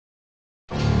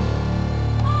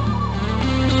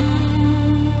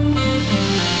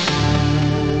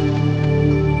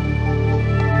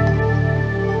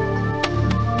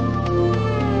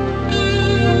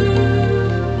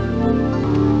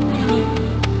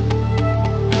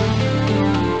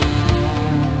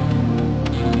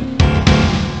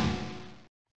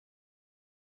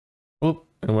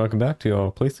and welcome back to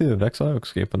our playthrough of Exile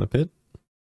Escape from the Pit.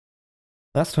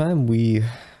 Last time we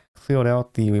cleared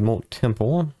out the remote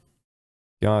temple,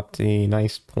 got a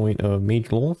nice point of mage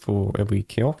lore for every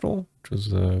character, which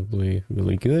was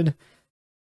really good.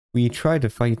 We tried to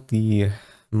fight the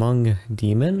Mung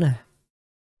demon.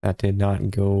 That did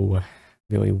not go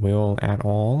very well at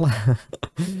all.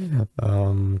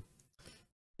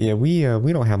 Yeah, we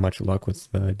don't have much luck with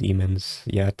demons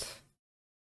yet.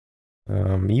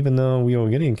 Even though we were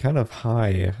getting kind of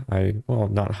high, well,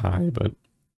 not high, but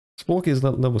Splorky is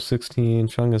level 16,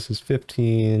 Chungus is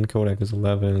 15, Kodak is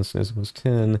 11, Sniz was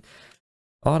 10.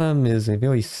 Autumn is a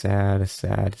very sad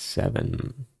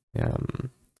 7. Yeah.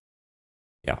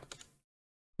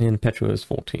 And Petra is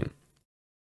 14.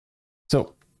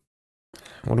 So,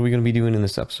 what are we going to be doing in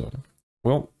this episode?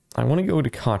 Well, I want to go to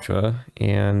Katra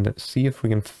and see if we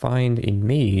can find a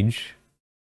mage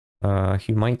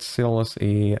who might sell us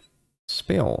a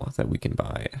spell that we can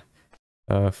buy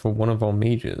for one of our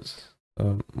mages.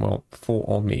 Well, for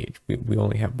our mage. We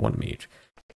only have one mage.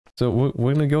 So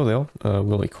we're gonna go there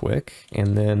really quick,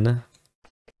 and then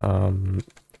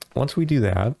once we do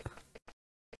that,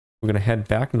 we're gonna head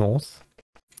back north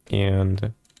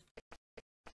and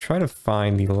try to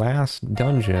find the last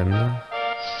dungeon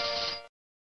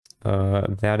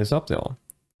that is up there,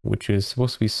 which is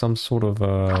supposed to be some sort of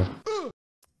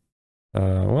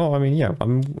well, I mean, yeah,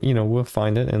 we'll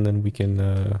find it, and then we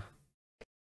can,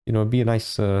 be a nice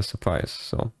surprise.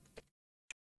 So,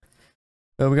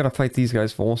 we gotta fight these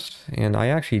guys first, and I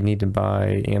actually need to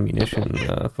buy ammunition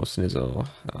for Snizzo.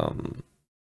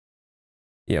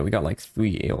 Yeah, we got like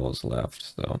 3 arrows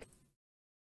left, so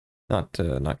not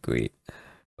great,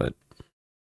 but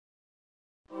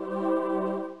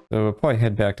so we'll probably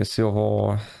head back to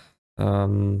Silver.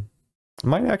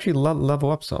 Might actually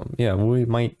level up some. Yeah, we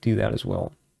might do that as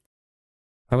well.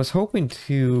 I was hoping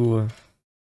to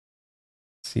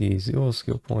see 0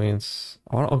 skill points.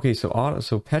 Okay, so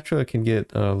Petra can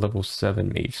get a level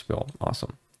 7 mage spell.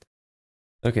 Awesome.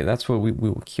 Okay, that's what we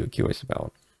were curious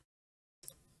about.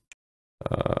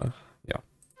 Yeah.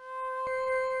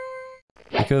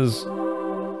 Because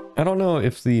I don't know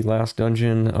if the last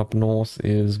dungeon up north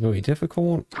is very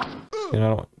difficult, and I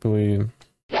don't really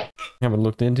haven't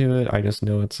looked into it. I just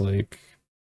know it's like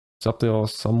it's up there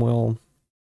somewhere.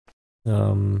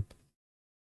 So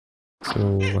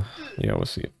yeah, we'll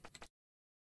see.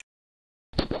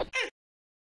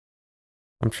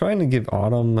 I'm trying to give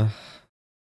Autumn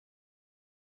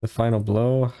the final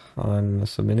blow on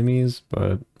some enemies,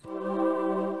 but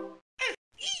oh,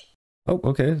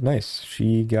 okay, nice.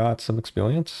 She got some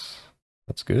experience.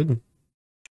 That's good.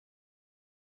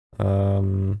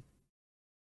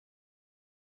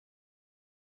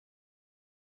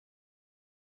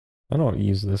 I don't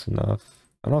use this enough.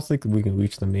 I don't think we can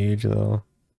reach the mage, though.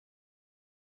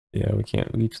 Yeah, we can't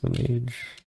reach the mage.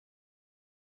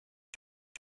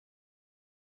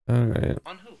 Alright.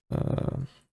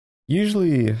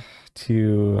 Usually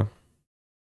to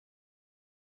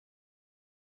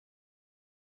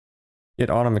get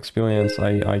Autumn experience,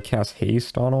 I cast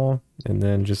haste on her, and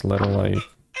then just let her, like...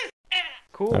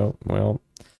 Cool. Oh, well...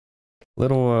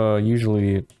 Little,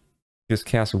 usually just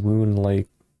cast a wound, like,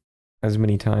 as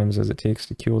many times as it takes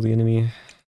to kill the enemy.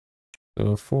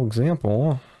 So, for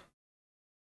example,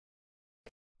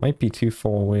 might be too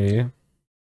far away.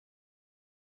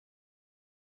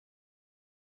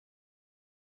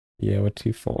 Yeah, we're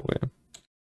too far away.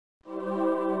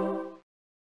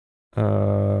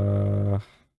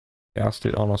 Cast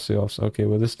it on ourselves. Okay,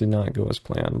 well this did not go as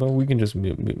planned, but we can just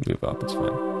move up, it's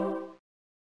fine.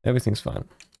 Everything's fine.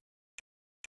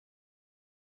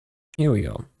 Here we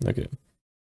go. Okay.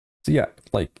 So yeah,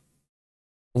 like,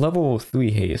 level 3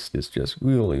 haste is just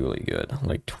really good.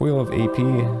 Like 12 AP,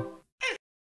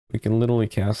 we can literally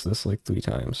cast this like 3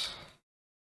 times.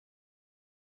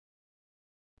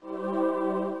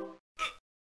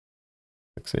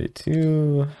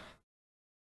 $682.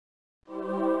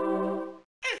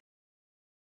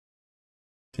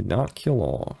 Did not kill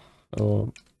all.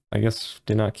 Oh, I guess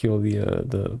did not kill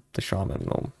the shaman.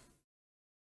 No,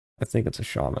 I think it's a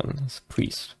shaman. It's a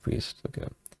priest. Okay.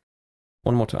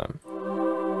 One more time.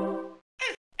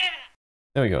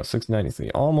 There we go, 693.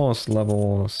 Almost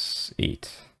level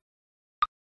 8.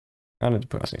 Kind of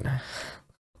depressing.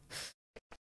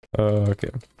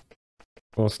 Okay.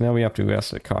 Well, so now we have to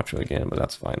rest at Katra again, but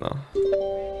that's fine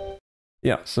though.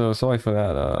 Yeah, so sorry for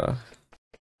that,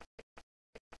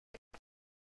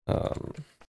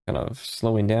 kind of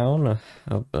slowing down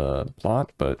of the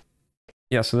plot, but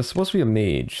yeah, so there's supposed to be a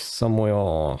mage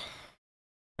somewhere,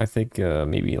 I think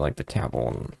maybe like the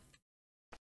tavern.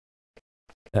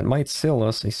 that might sell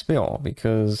us a spell,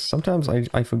 because sometimes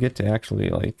I forget to actually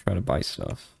like try to buy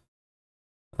stuff.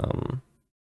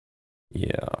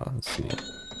 Yeah, let's see.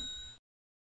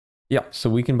 Yeah, so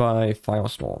we can buy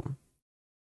Firestorm,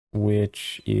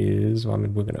 which is, I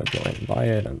mean, we're gonna go ahead and buy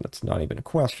it, and that's not even a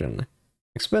question.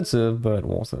 Expensive, but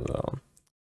worth it though.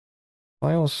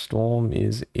 Firestorm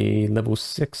is a level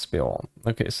 6 spell.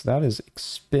 Okay, so that is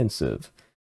expensive.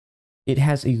 It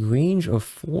has a range of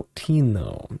 14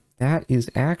 though. That is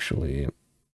actually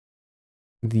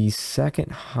the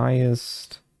second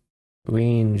highest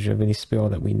range of any spell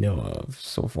that we know of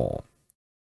so far.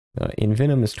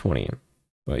 Envenom is 20.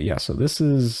 But yeah, so this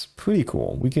is pretty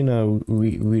cool. We can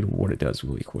read what it does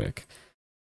really quick.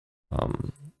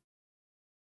 Of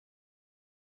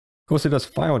course, it does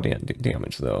fire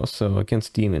damage though, so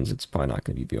against demons it's probably not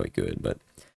going to be very good. But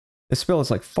the spell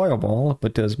is like Fireball,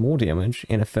 but does more damage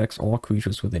and affects all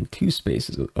creatures within 2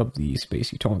 spaces of the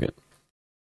space you target.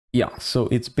 Yeah, so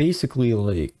it's basically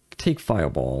like take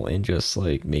Fireball and just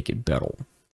like make it better.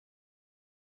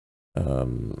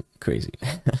 Crazy.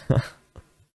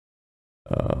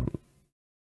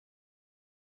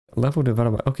 Level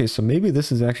divided by... Okay, so maybe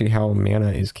this is actually how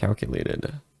mana is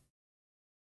calculated.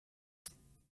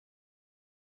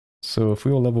 So if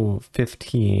we were level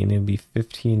 15, it would be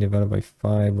 15 divided by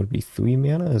 5 would be 3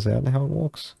 mana? Is that how it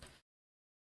works?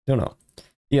 Don't know.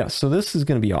 Yeah, so this is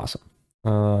going to be awesome.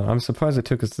 I'm surprised it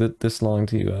took us this long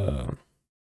to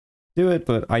do it,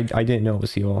 but I didn't know it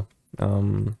was here.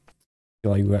 I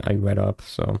read up,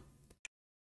 so...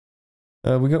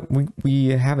 we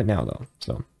have it now though,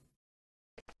 so.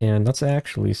 And let's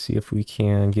actually see if we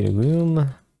can get a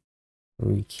room.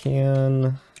 We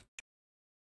can.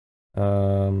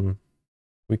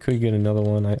 We could get another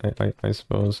one, I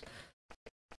suppose.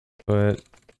 But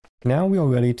now we are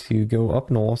ready to go up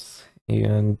north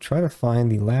and try to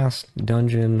find the last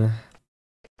dungeon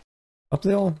up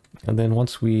there. And then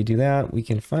once we do that, we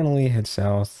can finally head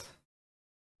south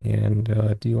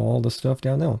and do all the stuff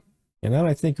down there. And that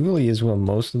I think really is where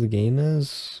most of the game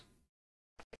is.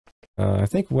 I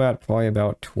think we're at probably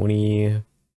about 25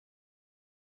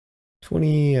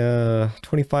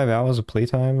 hours of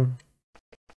playtime.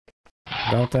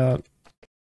 About that.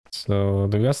 So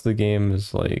the rest of the game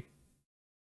is like,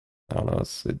 I don't know,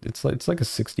 it's like a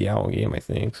 60-hour game, I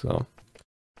think, so.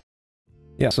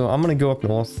 Yeah, so I'm gonna go up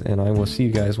north and I will see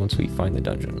you guys once we find the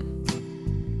dungeon.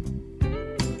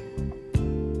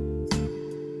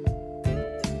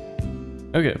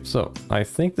 Okay, so I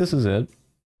think this is it.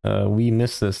 We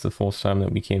missed this the first time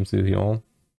that we came through here.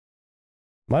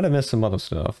 Might have missed some other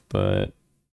stuff, but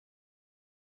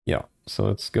yeah. So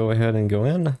let's go ahead and go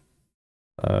in.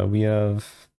 We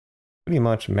have pretty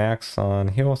much max on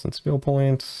health and skill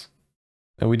points.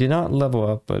 We did not level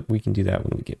up, but we can do that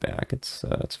when we get back. It's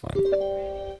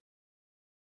fine.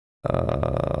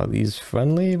 Are these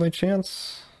friendly by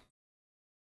chance?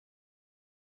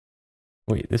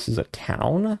 Wait, this is a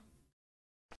town?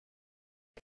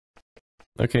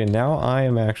 Okay, now I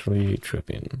am actually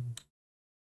tripping.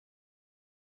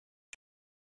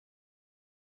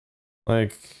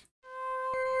 Like...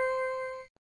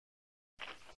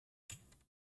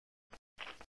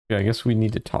 Yeah, I guess we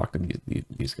need to talk to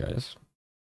these guys.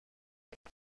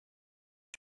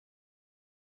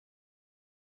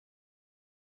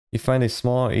 You find a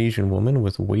small Asian woman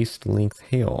with waist-length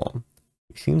hair.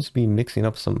 She seems to be mixing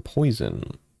up some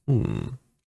poison.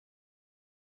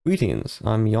 Greetings,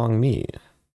 I'm Young Mi.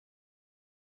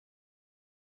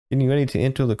 Getting ready to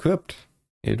enter the crypt?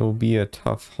 It'll be a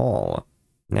tough haul.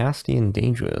 Nasty and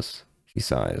dangerous, she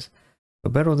sighs.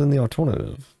 But better than the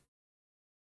alternative.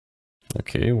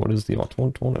 Okay, what is the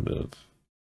alternative?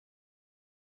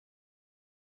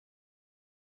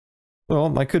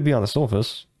 Well, I could be on the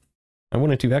surface. I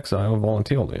went into exile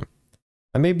voluntarily.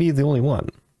 I may be the only one.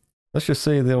 Let's just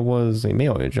say there was a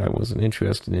marriage I wasn't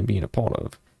interested in being a part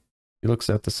of. She looks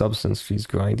at the substance she's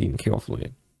grinding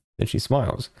carefully. Then she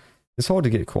smiles. It's hard to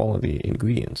get quality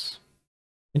ingredients.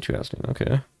 Interesting,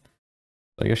 okay.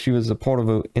 I guess she was a part of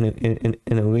an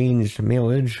arranged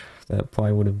marriage that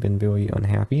probably would have been very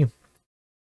unhappy.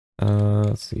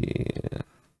 Let's see.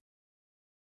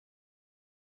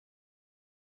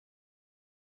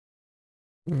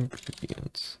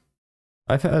 Ingredients.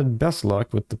 I've had best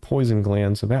luck with the poison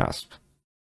glands of asp.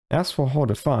 Asps are hard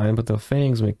to find, but their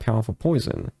fangs make powerful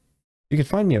poison. If you can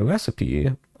find me a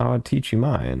recipe, I'll teach you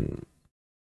mine.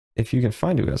 If you can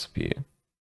find a recipe.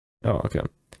 Oh, okay.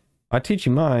 I'd teach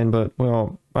you mine, but,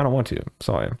 well, I don't want to.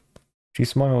 Sorry. She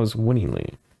smiles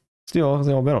winningly. Still,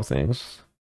 there are better things.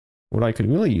 What I could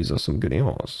really use are some good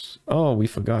arrows. Oh, we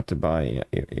forgot to buy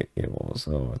arrows.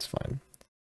 Oh, that's fine.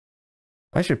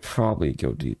 I should probably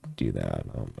go do that.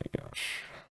 Oh my gosh.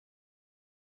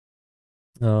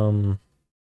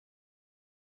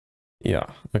 Yeah,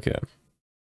 okay.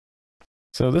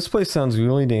 So this place sounds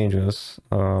really dangerous.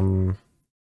 So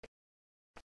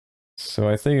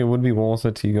I think it would be worth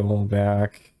it to go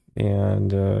back and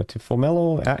to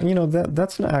Fomello. You know,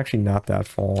 that's not actually not that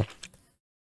far.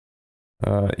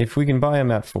 If we can buy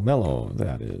him at Fomello,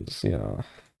 that is, yeah,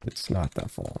 it's not that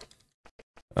far.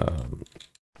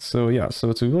 So yeah, so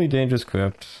it's a really dangerous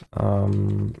crypt.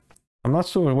 I'm not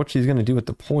sure what she's gonna do with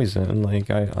the poison. Like,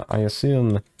 I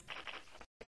assume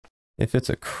if it's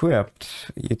a crypt,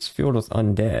 it's filled with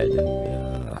undead,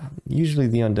 and usually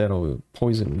the undead are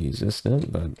poison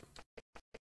resistant, but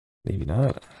maybe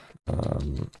not.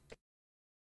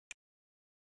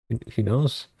 Who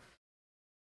knows?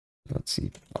 Let's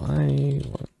see. Buy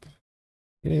what?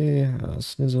 Okay,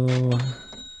 Snizzle.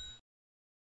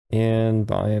 And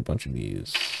buy a bunch of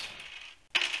these.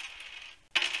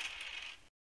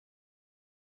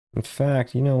 In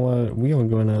fact, you know what? We are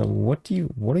gonna. What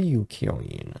are you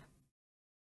carrying?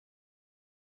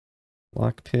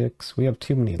 Lockpicks. We have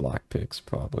too many lockpicks,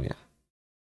 probably.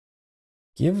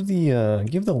 Give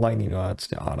the lightning rods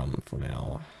to Autumn for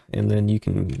now, and then you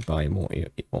can buy more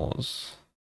balls.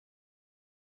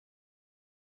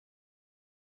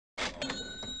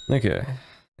 Okay.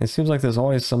 It seems like there's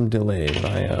always some delay when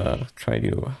I try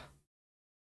to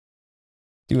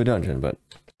do a dungeon, but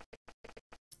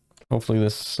hopefully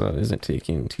this isn't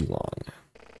taking too long.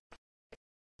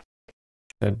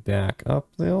 Head back up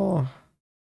there.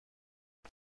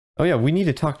 Oh yeah, we need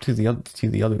to talk to the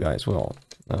other guy as well.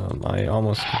 I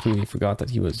almost completely forgot that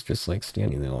he was just like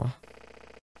standing there.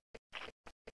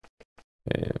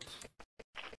 Okay.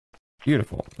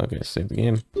 Beautiful. Okay, save the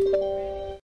game.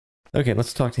 Okay,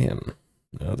 let's talk to him.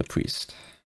 The priest.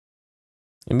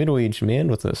 A middle-aged man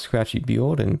with a scratchy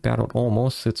beard and battered armor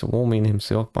sits warming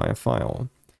himself by a fire.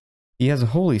 He has a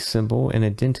holy symbol and a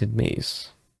dented mace.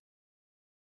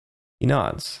 He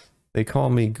nods. They call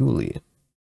me Ghoulie.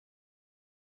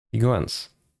 He grunts.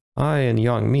 I and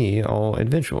young me are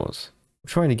adventurers.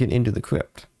 We're trying to get into the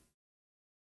crypt.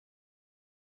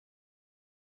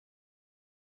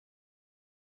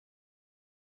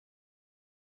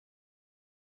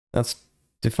 That's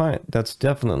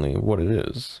definitely what it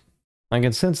is. I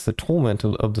can sense the torment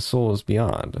of the souls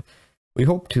beyond. We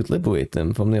hope to liberate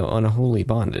them from their unholy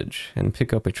bondage and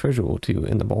pick up a treasure or two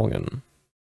in the bargain.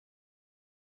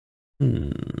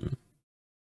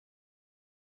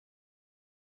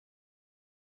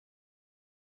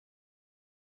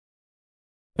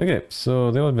 Okay, so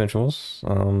they're adventurers.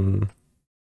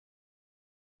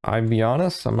 I'd be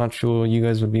honest, I'm not sure you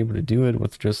guys would be able to do it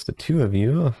with just the two of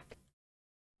you.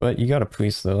 But you got a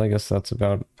priest though, I guess that's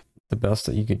about the best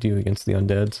that you could do against the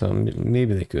undead, so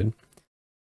maybe they could.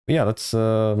 But yeah, let's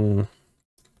I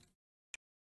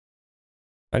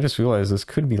just realized this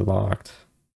could be locked.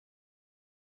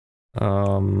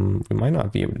 We might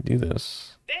not be able to do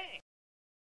this. Dang.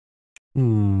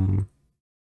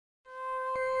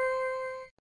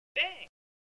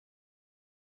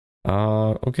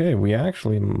 Okay, we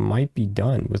actually might be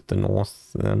done with the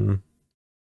north then.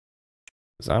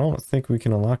 'Cause I don't think we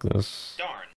can unlock this.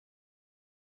 Darn.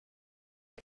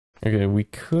 Okay, we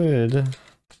could.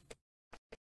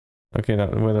 Okay,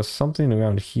 now, well, there's something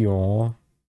around here.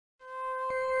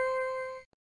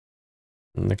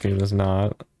 Okay, there's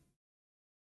not.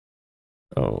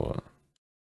 Oh.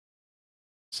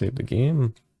 Save the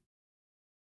game.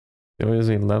 There is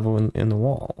a level in the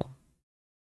wall.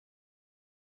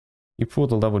 You pull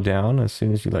the level down, as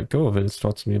soon as you let go of it, it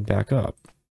starts to move back up.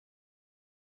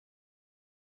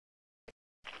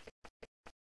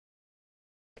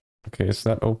 Okay, so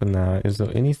that opened that. Is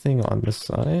there anything on this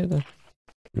side?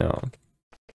 No.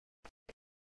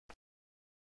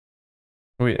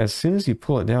 Wait, as soon as you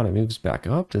pull it down, it moves back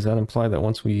up? Does that imply that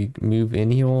once we move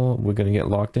in here, we're gonna get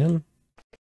locked in?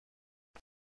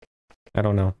 I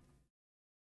don't know.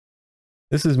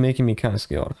 This is making me kind of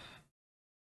scared.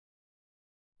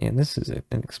 And this is an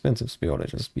expensive spell to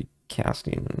just be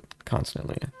casting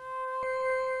constantly.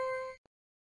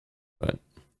 But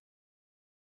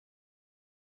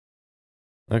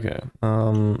okay,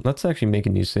 let's actually make a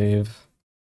new save.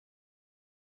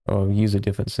 Oh, use a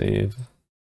different save.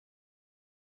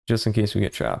 Just in case we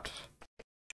get trapped.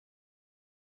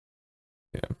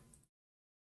 Yeah.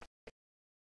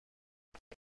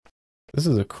 This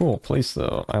is a cool place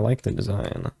though. I like the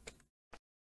design.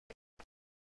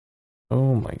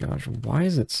 Oh my gosh, why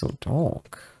is it so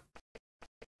dark?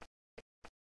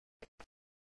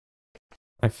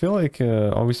 I feel like,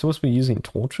 are we supposed to be using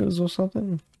torches or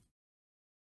something?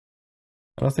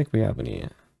 I don't think we have any.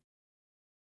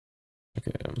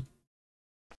 Okay.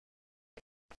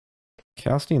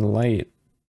 Casting light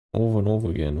over and over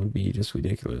again would be just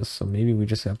ridiculous, so maybe we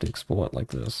just have to explore it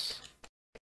like this.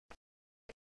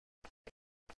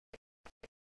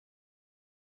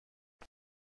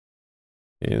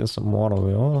 Okay, there's some water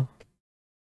there.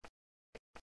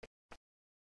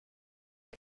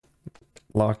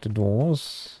 Lock the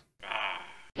doors.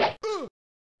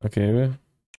 Okay.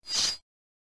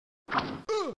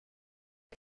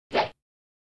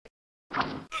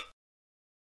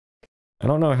 I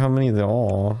don't know how many there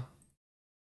are.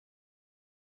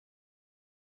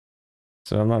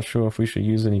 So I'm not sure if we should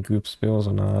use any group spells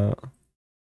or not.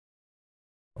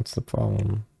 What's the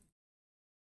problem?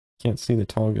 Can't see the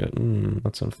target.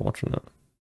 That's unfortunate.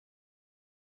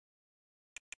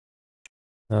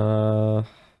 Autumn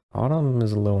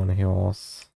is low on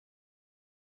health.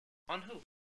 On who?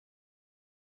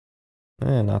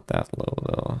 Not that low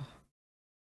though.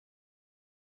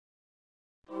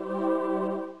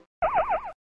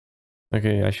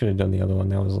 Okay, I should have done the other one.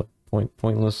 That was like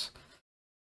pointless.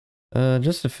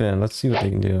 Just defend. Let's see what they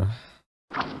can do.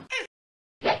 I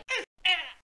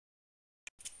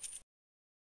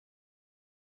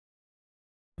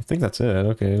think that's it.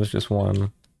 Okay, it was just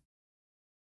one.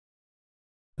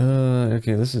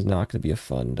 Okay, this is not gonna be a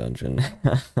fun dungeon.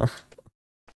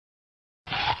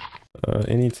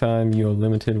 Anytime you're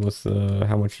limited with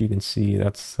how much you can see,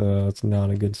 that's not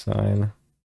a good sign.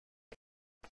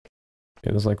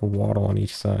 Okay, there's like water on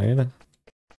each side.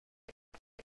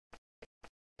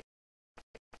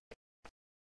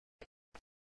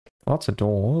 Lots of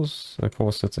doors. Of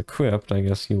course, it's a crypt. I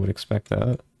guess you would expect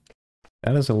that.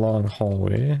 That is a long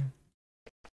hallway.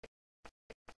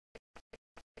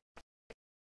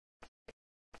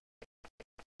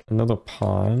 Another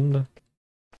pond.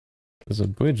 There's a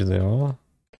bridge there.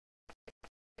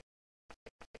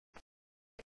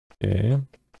 Okay.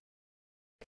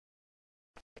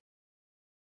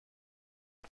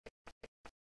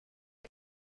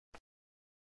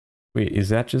 Wait, is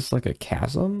that just like a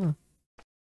chasm?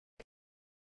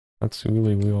 That's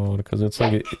really weird, because it's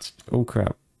like, it's, oh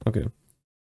crap, okay.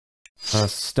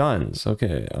 Stuns,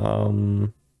 okay, I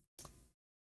don't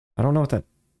know what that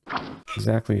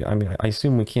exactly, I mean, I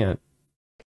assume we can't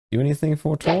do anything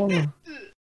for Torn?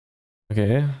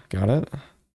 Okay, got it.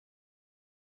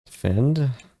 Defend.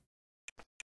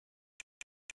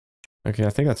 Okay, I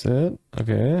think that's it.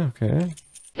 Okay, okay.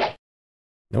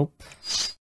 Nope.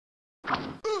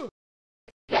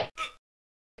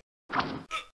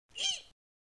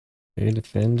 Okay,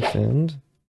 defend. Okay,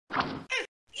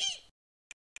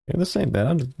 this ain't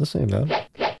bad. This ain't bad.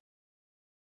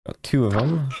 Got two of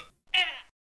them.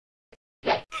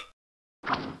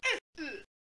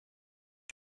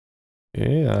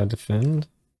 Okay, defend.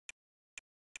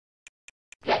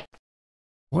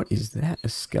 What is that? A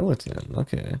skeleton.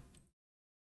 Okay.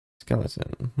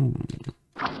 Skeleton.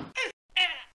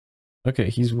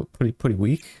 Okay, he's pretty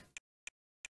weak.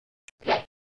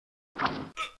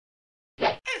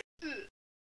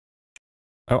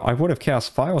 I would have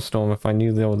cast Firestorm if I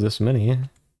knew there were this many. In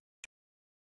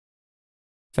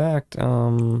fact,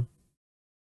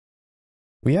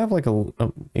 we have like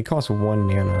it costs 1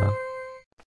 mana.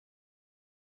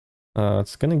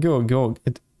 It's gonna go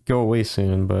away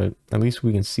soon, but at least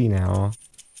we can see now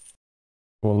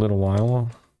for a little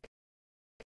while.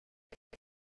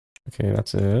 Okay,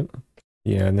 that's it.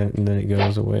 Yeah, and then it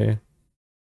goes away.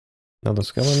 Another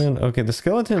skeleton. Okay, the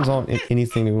skeletons aren't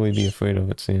anything to really be afraid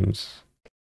of, it seems.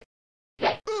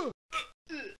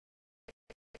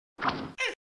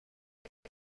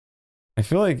 I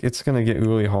feel like it's gonna get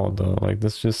really hard though. Like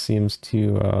this just seems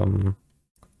too what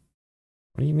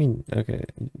do you mean? Okay,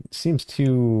 it seems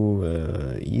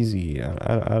too easy.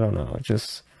 I don't know. It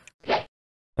just, I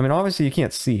mean, obviously you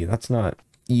can't see. That's not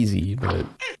easy, but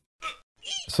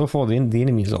so far the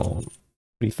enemies are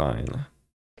pretty fine.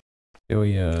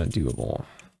 Very doable.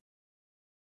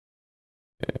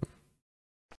 Okay.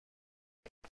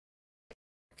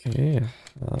 Okay.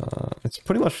 It's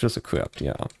pretty much just a crypt,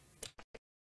 yeah.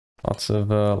 Lots of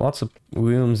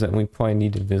rooms that we probably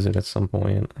need to visit at some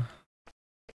point.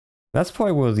 That's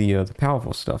probably where the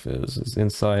powerful stuff is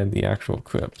inside the actual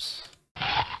crypts,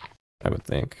 I would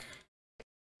think.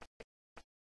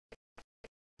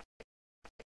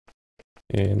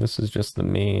 Okay, and this is just the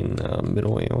main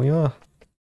middle area.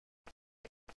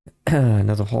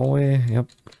 Another hallway, yep.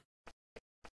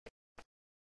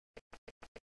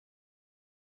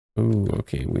 Ooh,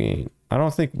 okay, I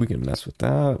don't think we can mess with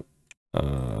that.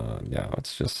 Yeah,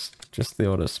 it's just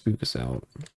there to spook us out.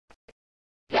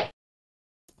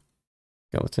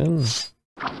 Skeleton.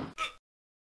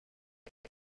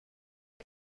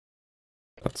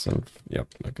 That's some, yep,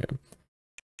 okay.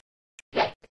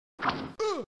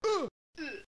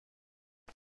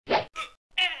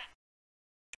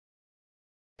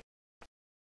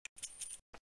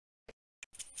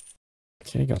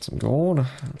 Okay, got some gold.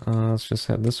 Let's just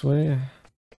head this way.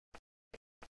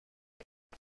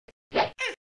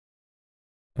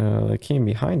 They came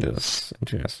behind us.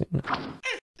 Interesting.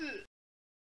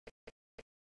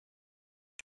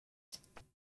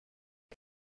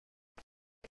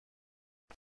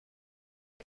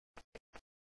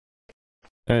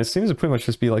 It seems to pretty much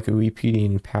just be like a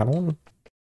repeating pattern.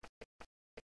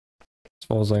 As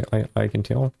far as I can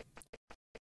tell.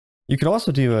 You could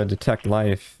also do a detect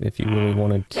life if you really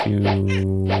wanted to.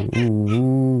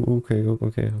 Ooh, okay,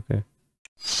 okay, okay.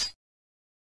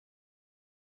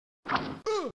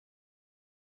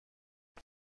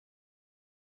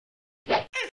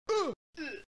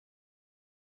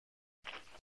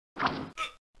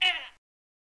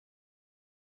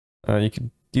 You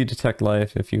could do detect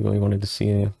life if you really wanted to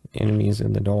see enemies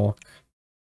in the dark.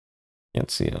 Can't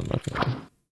see them, okay.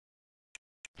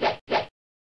 They're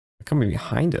coming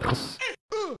behind us.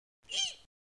 I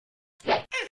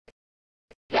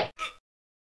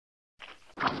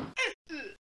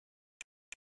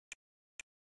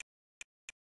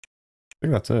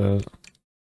think that's it.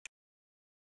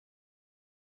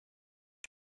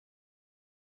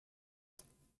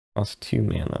 Cost 2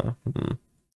 mana.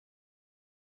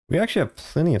 We actually have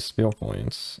plenty of spell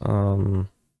points.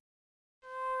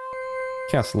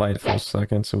 Cast light for a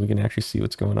second so we can actually see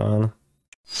what's going on.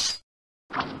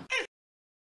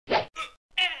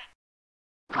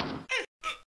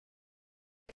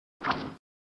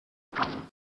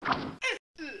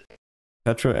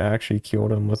 Petra actually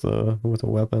killed him with a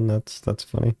weapon. That's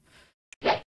funny.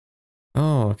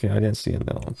 Oh, okay, I didn't see it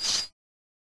now.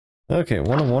 Okay,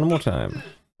 one more time.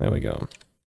 There we go.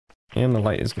 And the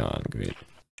light is gone. Great.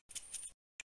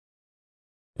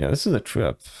 Yeah, this is a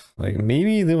trip. Like,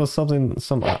 maybe there was some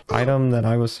item that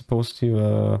I was supposed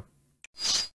to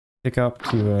pick up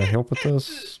to help with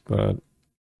this, but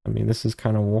I mean, this is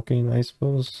kind of walking, I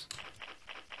suppose.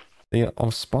 They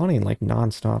are spawning like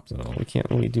non-stop though. We can't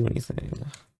really do anything.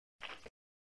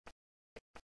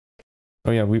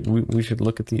 Oh yeah, we should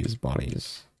look at these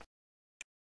bodies.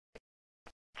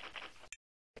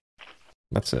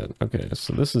 That's it. Okay,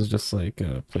 so this is just like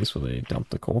a place where they dump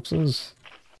the corpses.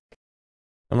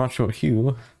 I'm not sure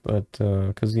who, but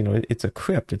because you know it's a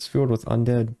crypt. It's filled with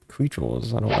undead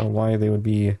creatures. I don't know why they would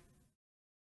be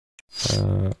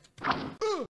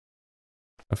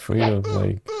afraid of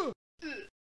like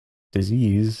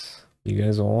disease. You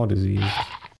guys are all diseased.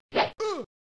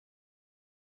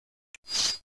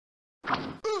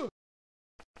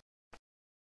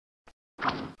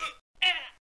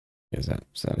 Is that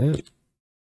it?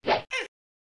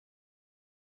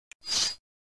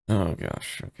 Oh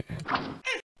gosh, okay.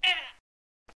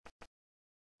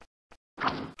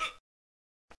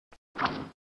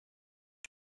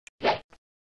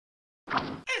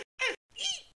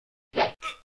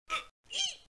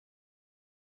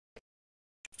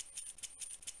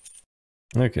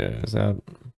 Okay, is that...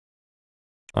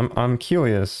 I'm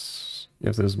curious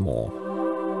if there's more.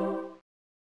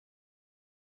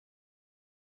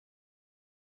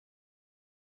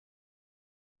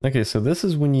 Okay, so this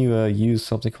is when you use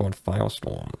something called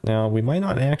Firestorm. Now, we might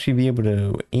not actually be able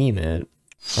to aim it,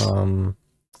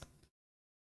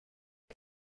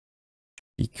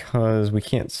 because we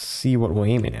can't see what we're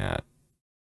aiming at.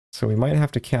 So we might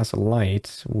have to cast a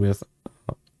light with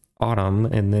Autumn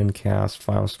and then cast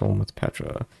Firestorm with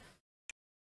Petra.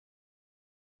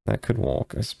 That could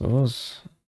work, I suppose.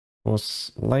 Well,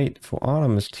 light for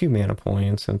Autumn is 2 mana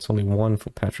points, and it's only 1 for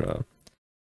Petra.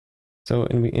 So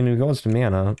in regards to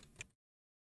mana,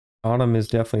 Autumn is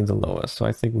definitely the lowest. So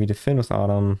I think we defend with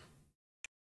Autumn.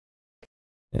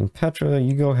 And Petra,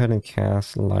 you go ahead and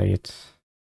cast light.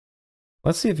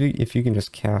 Let's see if you can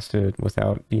just cast it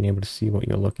without being able to see what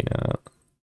you're looking at.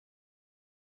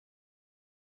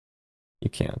 You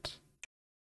can't.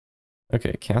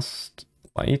 Okay, cast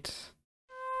light.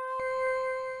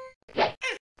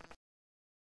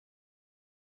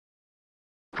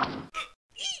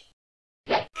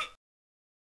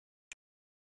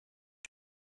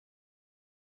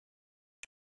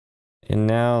 And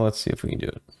now let's see if we can do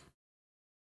it.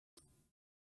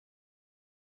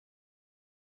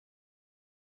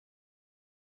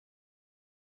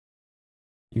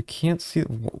 You can't see...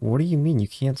 What do you mean you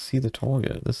can't see the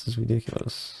target? This is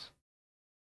ridiculous.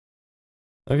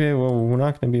 Okay, well, we're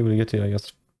not going to be able to get to it, I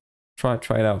guess. Try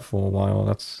it out for a while.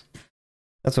 That's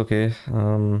okay.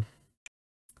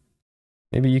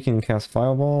 Maybe you can cast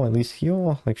Fireball, at least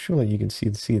heal? Like, surely you can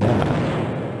see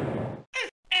that.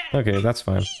 Okay, that's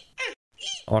fine.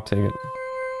 I'll take it.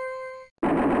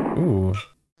 Ooh.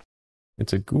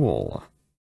 It's a ghoul.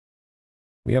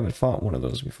 We haven't fought one of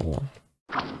those before.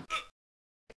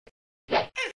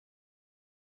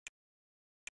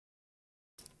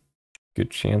 good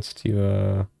chance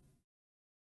to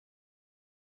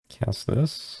cast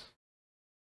this.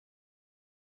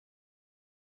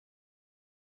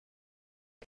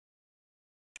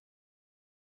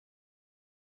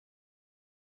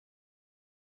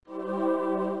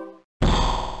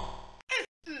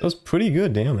 That was pretty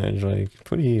good damage, like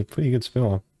pretty good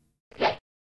spell.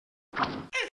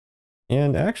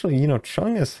 And actually, you know,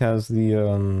 Chungus has the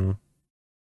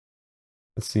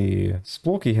let's see,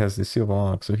 Splorky has the Silver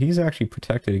Ox, so he's actually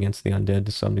protected against the undead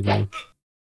to some degree.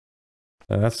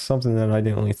 That's something that I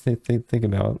didn't really think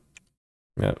about.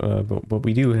 Yeah, but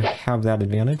we do have that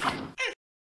advantage.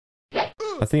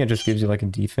 I think it just gives you like a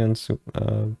defense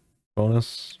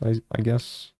bonus, I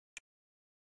guess.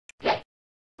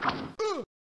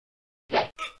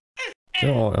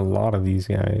 There are a lot of these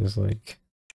guys, like...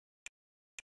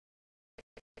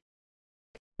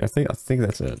 I think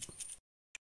that's it.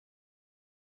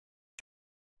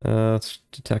 Let's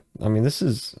detect... I mean, this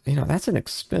is... You know, that's an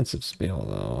expensive spell,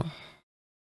 though.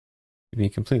 To be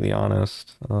completely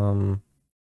honest. According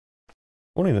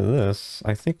to this,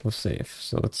 I think we're safe.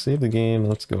 So let's save the game and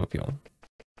let's go up here.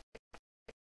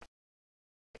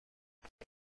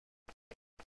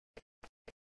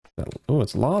 Oh,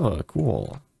 it's lava.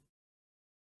 Cool.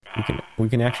 We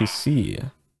can actually see.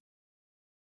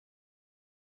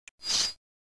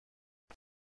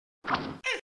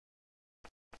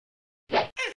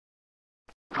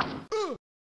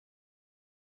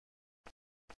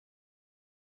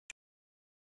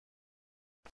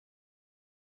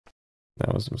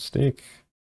 That was a mistake.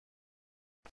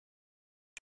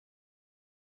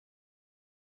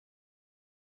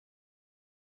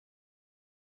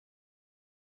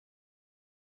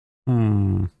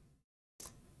 I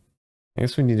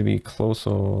guess we need to be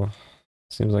closer.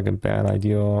 Seems like a bad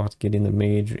idea getting the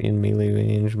mage in melee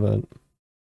range, but...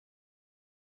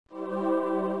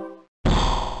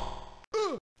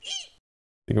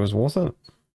 Think it was worth it?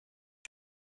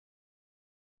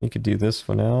 You could do this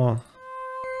for now.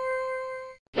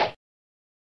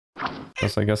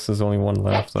 I guess there's only one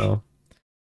left, though.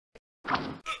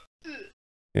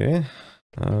 Okay.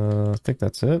 I think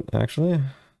that's it, actually.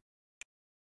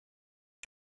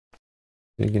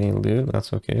 Didn't get any loot,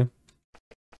 that's okay.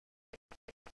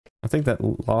 I think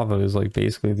that lava is like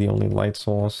basically the only light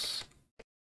source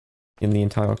in the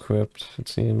entire crypt, it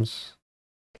seems.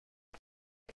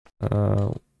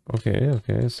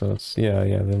 Okay, so it's,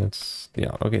 then it's,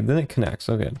 okay, then it connects,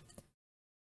 okay.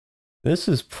 This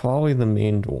is probably the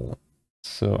main door.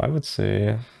 So I would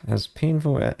say, as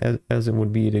painful as it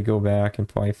would be to go back and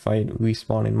probably fight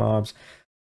respawning mobs,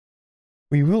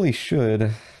 we really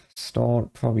should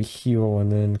start probably here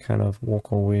and then kind of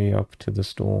walk our way up to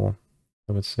this door,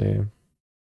 I would say.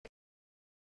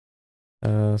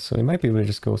 So we might be able to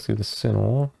just go through the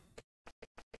center.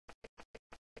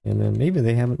 And then maybe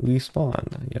they haven't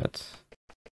respawned yet.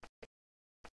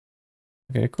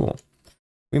 Okay, cool.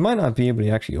 We might not be able to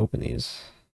actually open these.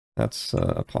 That's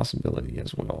a possibility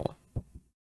as well.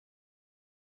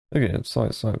 Okay,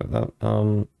 sorry about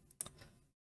that.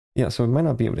 Yeah, so we might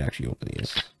not be able to actually open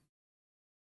these.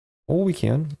 Or we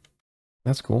can.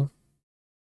 That's cool.